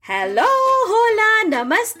Hello, hola,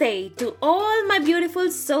 namaste to all my beautiful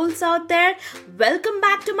souls out there. Welcome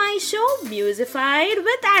back to my show, Musified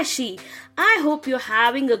with Ashi. I hope you're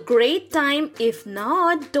having a great time. If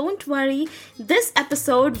not, don't worry, this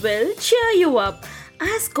episode will cheer you up.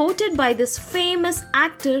 As quoted by this famous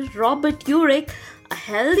actor Robert Urich, a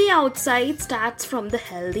healthy outside starts from the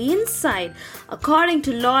healthy inside. According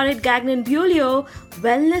to Laurent Gagnon-Beaulieu,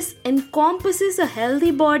 wellness encompasses a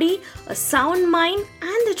healthy body, a sound mind,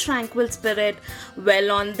 and a tranquil spirit. Well,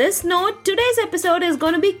 on this note, today's episode is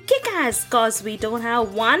going to be kick-ass because we don't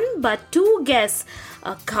have one but two guests.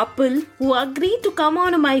 A couple who agreed to come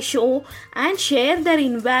on my show and share their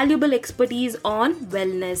invaluable expertise on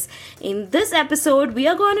wellness. In this episode, we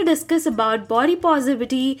are going to discuss about body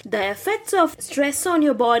positivity, the effects of stress on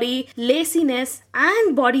your body, laziness,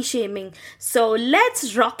 and body shaming. So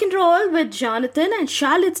let's rock and roll with Jonathan and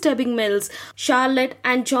Charlotte Stebbing Mills. Charlotte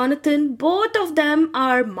and Jonathan, both of them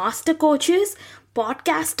are master coaches,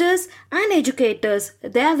 podcasters, and educators.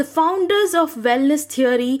 They are the founders of Wellness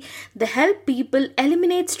Theory. They help people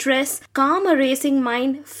eliminate stress, calm a racing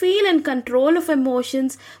mind, feel in control of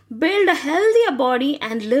emotions, build a healthier body,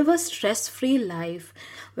 and live a stress-free life.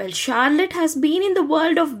 Well, Charlotte has been in the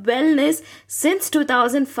world of wellness since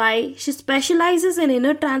 2005. She specializes in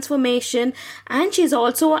inner transformation and she's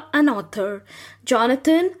also an author.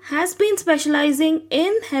 Jonathan has been specializing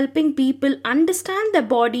in helping people understand their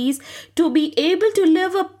bodies to be able to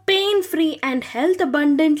live a pain-free and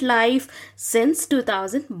health-abundant life since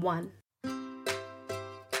 2001.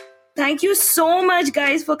 Thank you so much,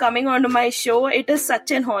 guys, for coming onto my show. It is such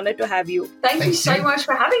an honor to have you. Thank you so much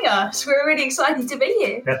for having us. We're really excited to be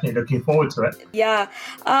here. Definitely looking forward to it. Yeah.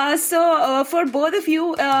 So for both of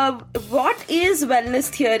you, what is Wellness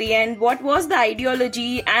Theory and what was the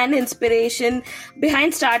ideology and inspiration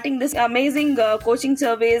behind starting this amazing coaching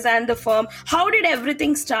service and the firm? How did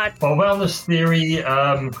everything start? Well, Wellness Theory,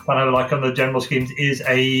 kind of like on the general schemes, is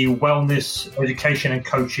a wellness education and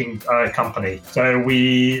coaching company. So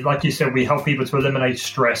we, like you said, we help people to eliminate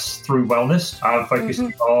stress through wellness,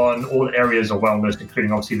 focusing on all areas of wellness,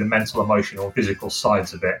 including obviously the mental, emotional, physical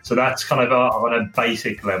sides of it. So that's kind of on a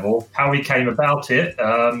basic level. How we came about it,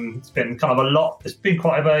 it's been kind of a lot. It's been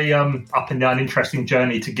quite a up and down, interesting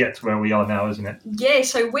journey to get to where we are now, isn't it? Yeah,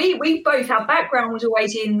 so we both, our background was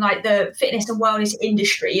always in like the fitness and wellness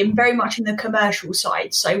industry and very much in the commercial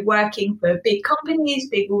side. So working for big companies,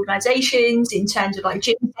 big organizations in terms of like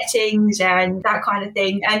gym settings and that kind of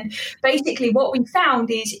thing. And basically what we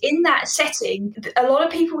found is in that setting, a lot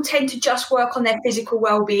of people tend to just work on their physical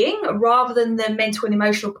well-being rather than the mental and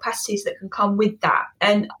emotional capacities that can come with that.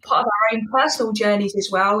 And part of our own personal journeys as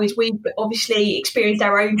well is we've obviously experienced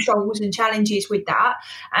our own struggles and challenges with that.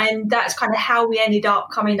 And that's kind of how we ended up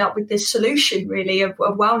coming up with this solution really of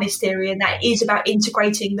Wellness Theory. And that is about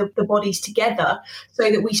integrating the bodies together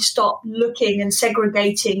so that we stop looking and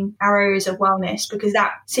segregating our areas of wellness, because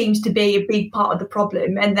that seems to be a big part of the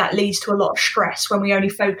problem. And that leads to a lot of stress when we only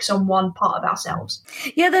focus on one part of ourselves.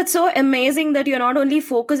 Yeah, that's so amazing that you're not only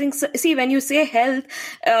focusing. See, when you say health,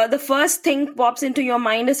 the first thing pops into your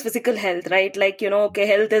mind is physical health, right? Like, okay,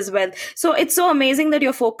 health is wealth. So it's so amazing that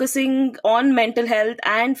you're focusing on mental health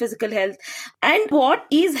and physical health. And what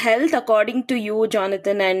is health according to you,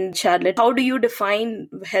 Jonathan and Charlotte? How do you define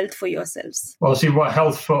health for yourselves? Well, see, what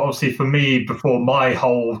health obviously for me, before my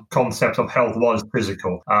whole concept of health was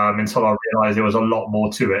physical, until I realized there was a lot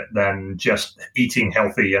more to it than just eating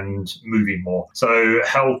healthy and moving more. So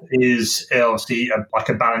health is obviously like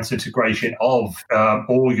a balanced integration of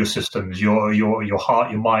all your systems, your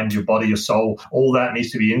heart, your mind, your body, your soul. All that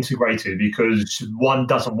needs to be integrated because one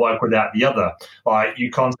doesn't work without the other. Like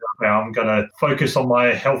you can't say, I'm going to focus on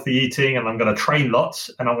my healthy eating and I'm going to train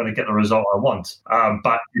lots and I'm going to get the result I want.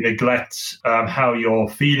 But you neglect how you're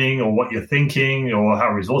feeling or what you're thinking or how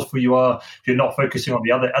resourceful you are. If you're not focusing on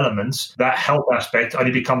the other elements, that health aspect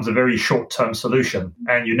only becomes a very short-term solution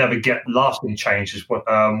and you never get lasting change, is what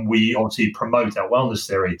we obviously promote at Wellness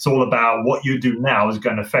Theory. It's all about what you do now is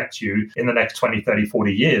going to affect you in the next 20, 30,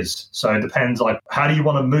 40 years. So it depends, like, how do you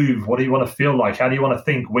want to move? What do you want to feel like? How do you want to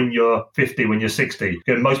think when you're 50, when you're 60?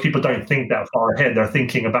 Because most people don't think that far ahead. They're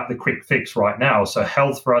thinking about the quick fix right now. So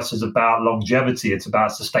health for us is about longevity. It's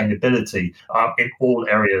about sustainability in all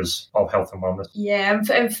areas of health and wellness. Yeah,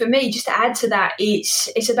 and for me, just to add to that,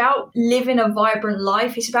 it's about living a vibrant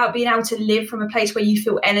life. It's about being able to live from a place where you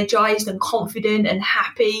feel energized and confident and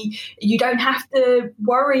happy. You don't have to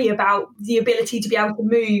worry about the ability to be able to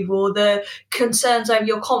move or the concerns over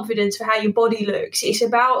your confidence for how your body looks. It's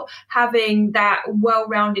about having that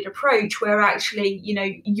well-rounded approach where actually,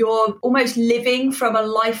 you're almost living from a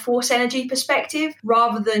life force energy perspective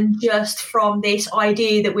rather than just from this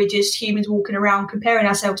idea that we're just humans walking around comparing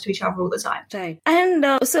ourselves to each other all the time. Right. And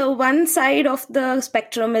so one side of the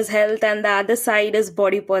spectrum is health and the other side is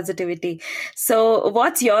body positivity. So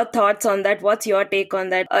what's your thoughts on that? What's your take on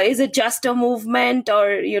that? Is it just a movement,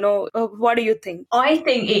 or, what do you think? I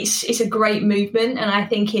think it's a great movement, and I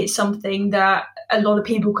think it's something that a lot of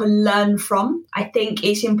people can learn from. I think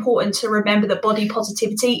it's important to remember that body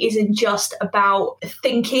positivity isn't just about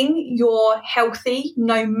thinking you're healthy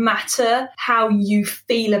no matter how you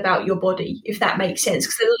feel about your body, if that makes sense.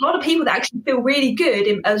 Because there's a lot of people that actually feel really good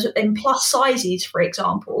in plus sizes, for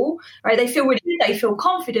example, right? They feel really good, they feel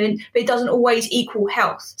confident, but it doesn't always equal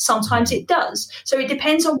health. Sometimes it does. So it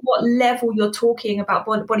depends on what level you're talking about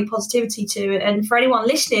body positivity to. And for anyone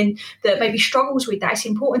listening that maybe struggles with that, it's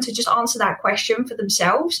important to just answer that question for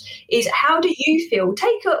themselves, is how do you feel?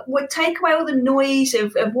 Take away all the noise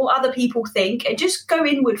of what other people think and just go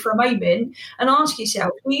inward for a moment and ask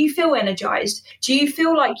yourself, do you feel energized? Do you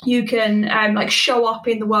feel like you can show up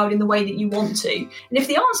in the world in the way that you want to? And if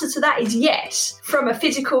the answer to that is yes, from a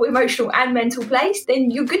physical, emotional and mental place,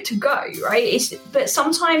 then you're good to go, right? But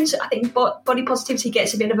sometimes I think body positivity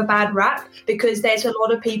gets a bit of a bad rap because there's a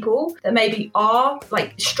lot of people that maybe are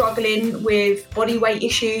struggling with body weight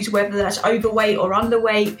issues, whether that's overweight or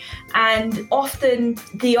underweight. And often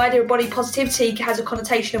the idea of body positivity has a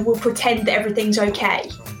connotation of we'll pretend that everything's okay.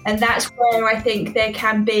 And that's where I think there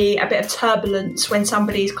can be a bit of turbulence when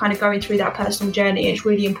somebody's kind of going through that personal journey. It's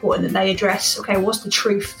really important that they address, okay, what's the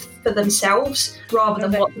truth for themselves rather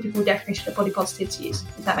than what the typical definition of body positivity is,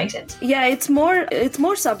 if that makes sense. Yeah, it's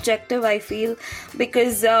more subjective, I feel,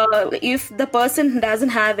 because if the person doesn't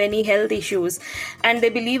have any health issues and they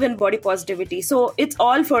believe in body positivity, so it's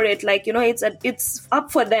all for it, it's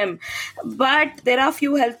up for them. But there are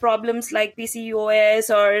few health problems like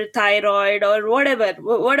PCOS or thyroid or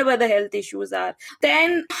whatever the health issues are.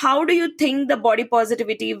 Then how do you think the body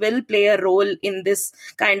positivity will play a role in this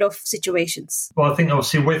kind of situations? Well, I think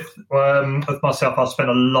obviously with myself, I've spent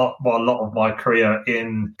a lot of my career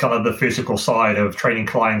in kind of the physical side of training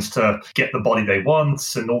clients to get the body they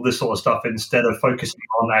want and all this sort of stuff, instead of focusing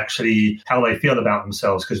on actually how they feel about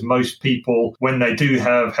themselves. Because most people, when they do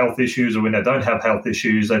have health issues or when they don't have health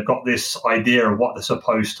issues, they've got this idea of what they're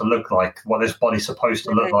supposed to look like, what this body's supposed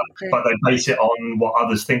to look like, but they base it on what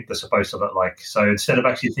others think they're supposed to look like. So instead of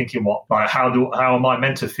actually thinking how am I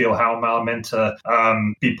meant to feel, how am I meant to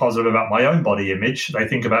be positive about my own body image, they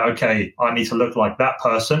think about, okay, I need to look like that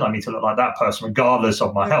person, regardless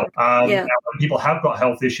of my health. Now, when people have got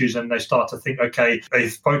health issues and they start to think, okay, they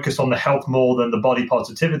focus on the health more than the body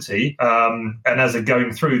positivity, and as they're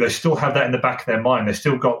going through, they still have that in the back of their mind. They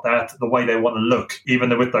still got that, the way they want to look,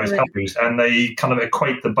 even with those health issues, and they kind of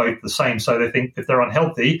equate them both the same. So they think if they're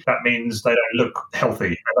unhealthy, that means they don't look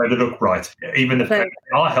healthy, they don't look right. Even if they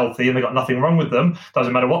are healthy and they've got nothing wrong with them,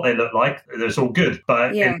 doesn't matter what they look like, it's all good.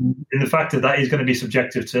 But in the fact that is going to be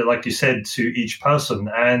subjective to, like you said, to each person.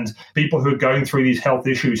 And people who are going through these health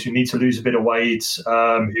issues, who need to lose a bit of weight,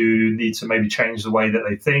 who need to maybe change the way that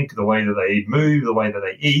they think, the way that they move, the way that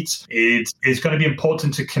they eat, it's going to be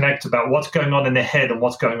important to connect about what's going on in their head and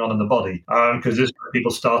what's going on in the body. Because this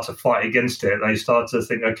people start to fight against it. They start to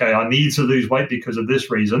think, okay, I need to lose weight because of this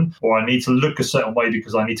reason, or I need to look a certain way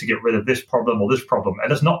because I need to get rid of this problem or this problem.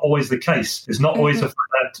 And it's not always the case. It's not always the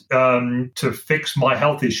fact that to fix my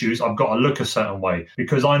health issues, I've got to look a certain way.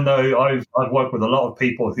 Because I know I've worked with a lot of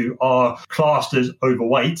people who are classed as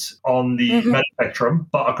overweight on the medical spectrum,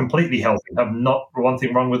 but are completely healthy, have not one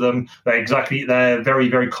thing wrong with them. They're very,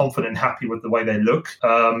 very confident and happy with the way they look,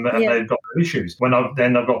 and they've got no issues.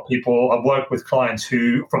 I've got people, I've worked with clients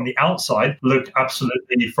who from the outside look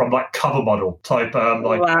absolutely from cover model type,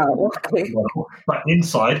 model, but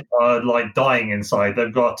inside dying inside.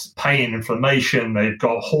 They've got pain, inflammation, they've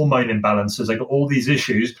got hormone imbalances, they've got all these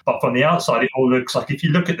issues, but from the outside it all looks like, if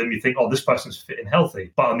you look at them, you think, oh, this person's fit and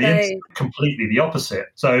healthy. But on the inside, completely the opposite.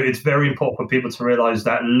 So it's very important for people to realize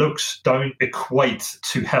that looks don't equate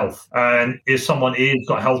to health. And if someone has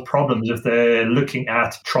got health problems, if they're looking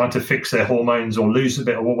at trying to fix their hormones or lose a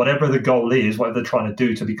bit, or whatever the goal is, whatever they're trying to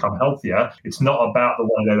do to become healthier, it's not about the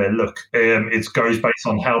way that they look. It goes based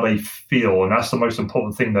on how they feel. And that's the most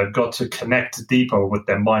important thing. They've got to connect deeper with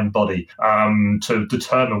their mind body to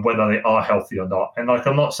determine whether they are healthy or not. And like,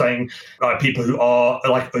 I'm not saying people who are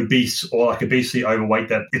like obese or like obesity overweight,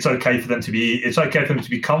 that it's okay for them to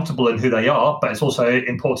be comfortable in who they are, but it's also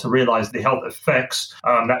important to realize the health effects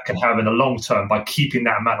that can have in the long term by keeping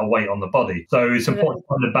that amount of weight on the body. So it's important to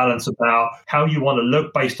find a balance about how you want to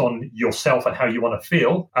look based on yourself and how you want to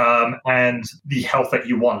feel, and the health that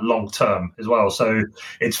you want long term as well. So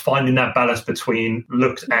it's finding that balance between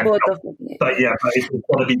looks and both health. of them. But it's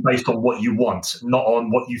got to be based on what you want, not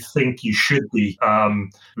on what you think you should be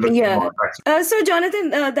looking like. So Jonathan,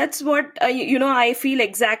 that's what I feel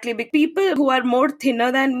exactly. People who are more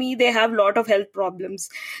thinner than me, they have a lot of health problems.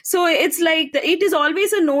 So it's like it is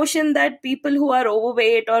always a notion that people who are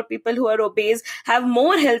overweight or people who are obese have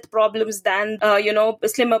more health problems than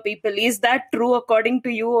slimmer people. Is that true according to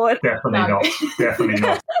you? Or definitely not. Definitely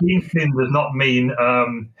not. Being thin does not mean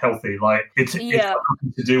healthy. Like it's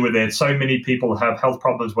nothing to do with it. So many people have health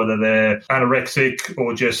problems, whether they're anorexic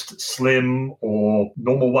or just slim or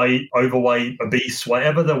normal weight, overweight, obese,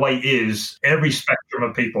 whatever the weight is. Every spectrum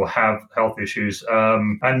of people have health issues.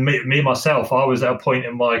 And me myself, I was at a point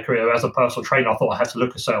in my career as a personal trainer, I thought I had to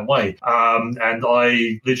look a certain way. And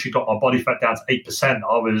I literally got my body fat down to 8%.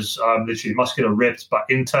 I was literally muscular ripped, but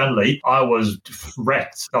internally I was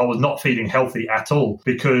wrecked. I was not feeling healthy at all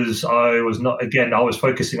because I was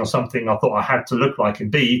focusing on something I thought I had to look like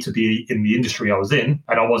and be to be in the industry I was in.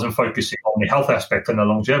 And I wasn't focusing on the health aspect and the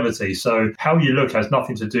longevity. So how you look has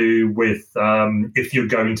nothing to do with if you're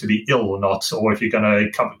going to be ill or not, or if you're going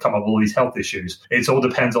to come up with all these health issues. It all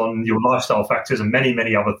depends on your lifestyle factors and many,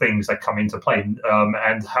 many other things that come into play.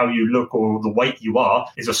 And how you look or the weight you are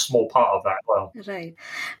is a small part of that as well. Right.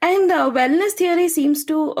 And wellness theory seems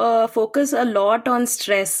to focus a lot on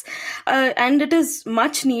stress. And it is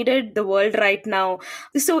much needed the world right now.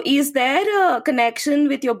 So is there a connection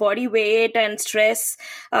with your body weight and stress?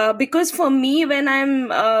 Because for me, when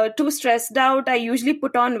I'm too stressed out, I usually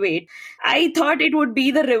put on weight. I thought it would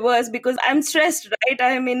be the reverse because I'm stressed, right?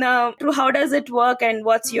 I'm in how does it work, and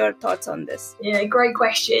what's your thoughts on this? Yeah, great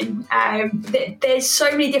question. There's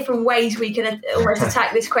so many different ways we can almost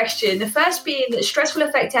attack this question. The first being that stress will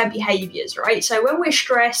affect our behaviors, right? So when we're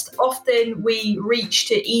stressed, often we reach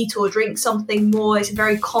to eat or drink something more. It's a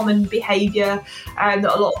very common behavior that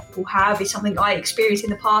a lot of people have. It's something I experienced in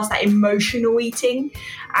the past, that emotional eating.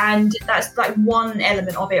 And that's like one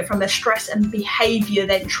element of it, from the stress and behavior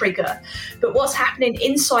then trigger. But what's happening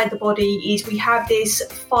inside the body is we have this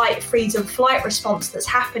fight, freeze and flight response that's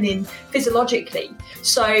happening physiologically.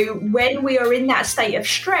 So when we are in that state of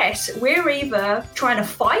stress, we're either trying to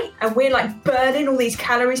fight and we're like burning all these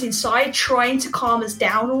calories inside, trying to calm us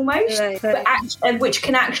down almost, right. Which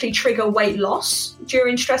can actually trigger weight loss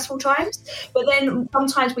during stressful times. But then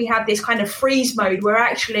sometimes we have this kind of freeze mode where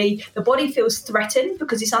actually the body feels threatened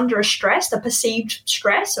because it's under a stress, a perceived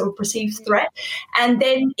stress or a perceived threat. And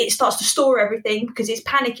then it starts to store everything because it's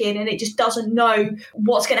panicking and it just doesn't know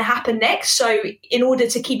what's going to happen next. So in order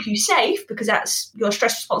to keep you safe, because that's your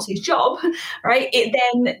stress response's job, right, it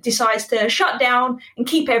then decides to shut down and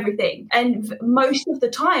keep everything. And most of the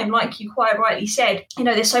time, like you quite rightly said,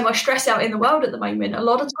 there's so much stress out in the world at the moment. A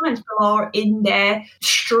lot of times people are in their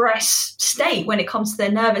stress state when it comes to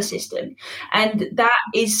their nervous system. And that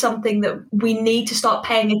is something that we need to start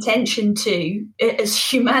paying attention to as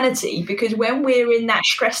humanity, because when we're in that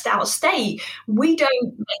stressed out state, we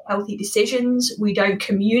don't make healthy decisions, we don't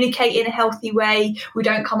communicate in a healthy way, we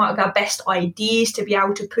don't come up with our best ideas to be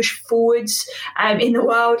able to push forwards in the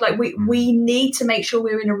world. Like we need to make sure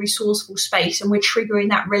we're in a resourceful space and we're triggering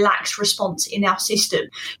that relaxed response in our system,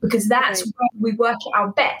 because that's when we work at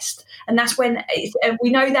our best. And that's when and we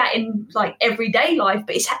know that in like everyday life,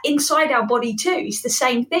 but it's inside our body too. It's the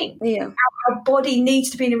same thing. Yeah. Our body needs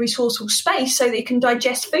to be in a resourceful space so that it can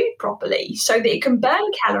digest food properly, so that it can burn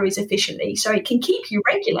calories efficiently, so it can keep you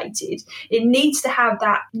regulated. It needs to have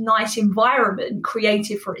that nice environment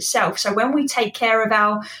created for itself. So when we take care of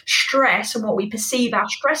our stress and what we perceive our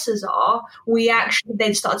stressors are, we actually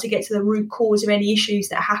then start to get to the root cause of any issues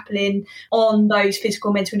that are happening on those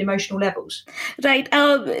physical, mental and emotional levels. Right.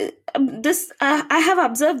 I have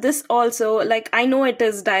observed this also. Like, I know it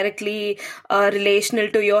is directly relational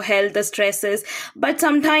to your health, the stresses, but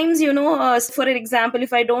sometimes, for example,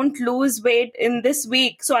 if I don't lose weight in this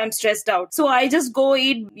week, so I'm stressed out. So I just go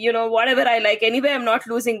eat, whatever I like. Anyway, I'm not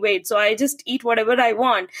losing weight. So I just eat whatever I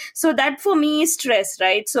want. So that for me is stress,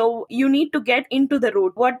 right? So you need to get into the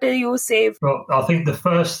root. What do you say? Well, I think the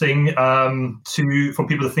first thing for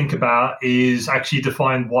people to think about is actually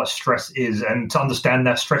define what stress is, and to understand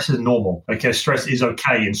that stress is normal. Okay, stress is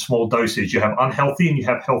okay in small dosage. You have unhealthy and you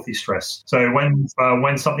have healthy stress. So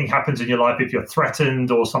when something happens in your life, if you're threatened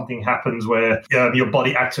flattened or something happens where your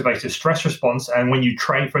body activates a stress response. And when you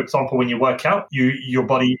train, for example, when you work out, your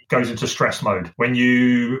body goes into stress mode. When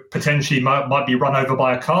you potentially might be run over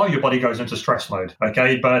by a car, your body goes into stress mode.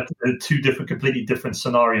 Okay, but two completely different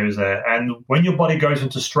scenarios there. And when your body goes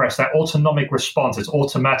into stress, that autonomic response, it's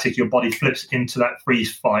automatic. Your body flips into that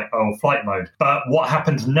freeze, fight, or flight mode. But what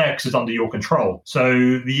happens next is under your control.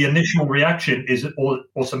 So the initial reaction is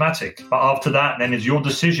automatic, but after that, then is your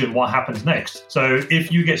decision what happens next. So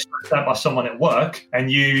if you get stressed out by someone at work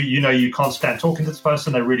and you can't stand talking to this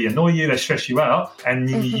person, they really annoy you, they stress you out, and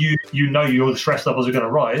you know your stress levels are going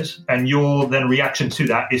to rise, and your then reaction to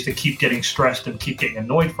that is to keep getting stressed and keep getting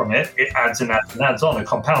annoyed from it. It adds and adds and adds on. It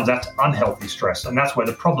compounds. That's unhealthy stress, and that's where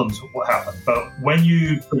the problems will happen. But when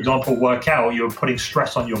you, for example, work out, you're putting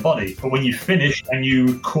stress on your body. But when you finish and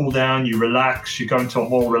you cool down, you relax, you go into a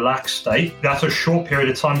more relaxed state, that's a short period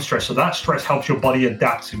of time stress. So that stress helps your body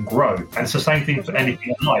adapt and grow. And it's the same thing for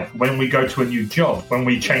anything in life. When we go to a new job, when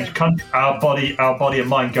we change country, our body and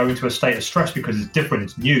mind go into a state of stress because it's different,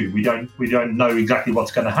 it's new. We don't know exactly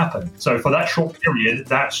what's going to happen. So for that short period,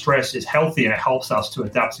 that stress is healthy and it helps us to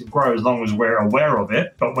adapt and grow as long as we're aware of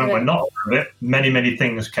it. But when we're not aware of it, many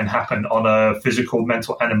things can happen on a physical,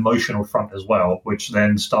 mental, and emotional front as well, which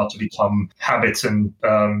then start to become habits and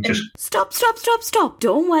just... Stop.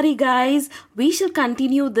 Don't worry, guys. We shall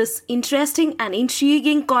continue this interesting and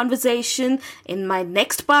intriguing conversation in my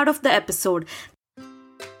next part of the episode.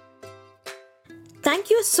 Thank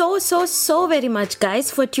you so very much,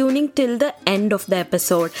 guys, for tuning till the end of the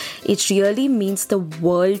episode. It really means the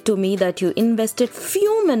world to me that you invested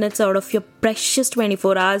few minutes out of your precious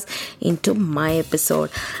 24 hours into my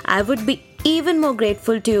episode. I would be even more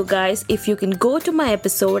grateful to you guys if you can go to my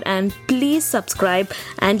episode and please subscribe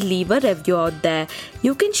and leave a review out there.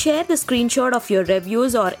 You can share the screenshot of your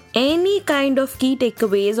reviews or any kind of key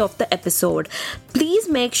takeaways of the episode. Please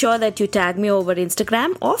make sure that you tag me over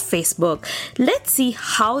Instagram or Facebook. Let's see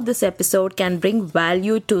how this episode can bring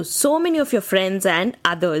value to so many of your friends and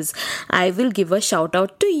others. I will give a shout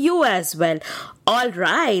out to you as well.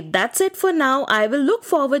 Alright, that's it for now. I will look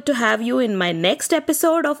forward to have you in my next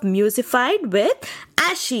episode of Musified with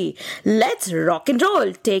Ashi. Let's rock and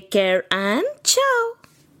roll. Take care and ciao.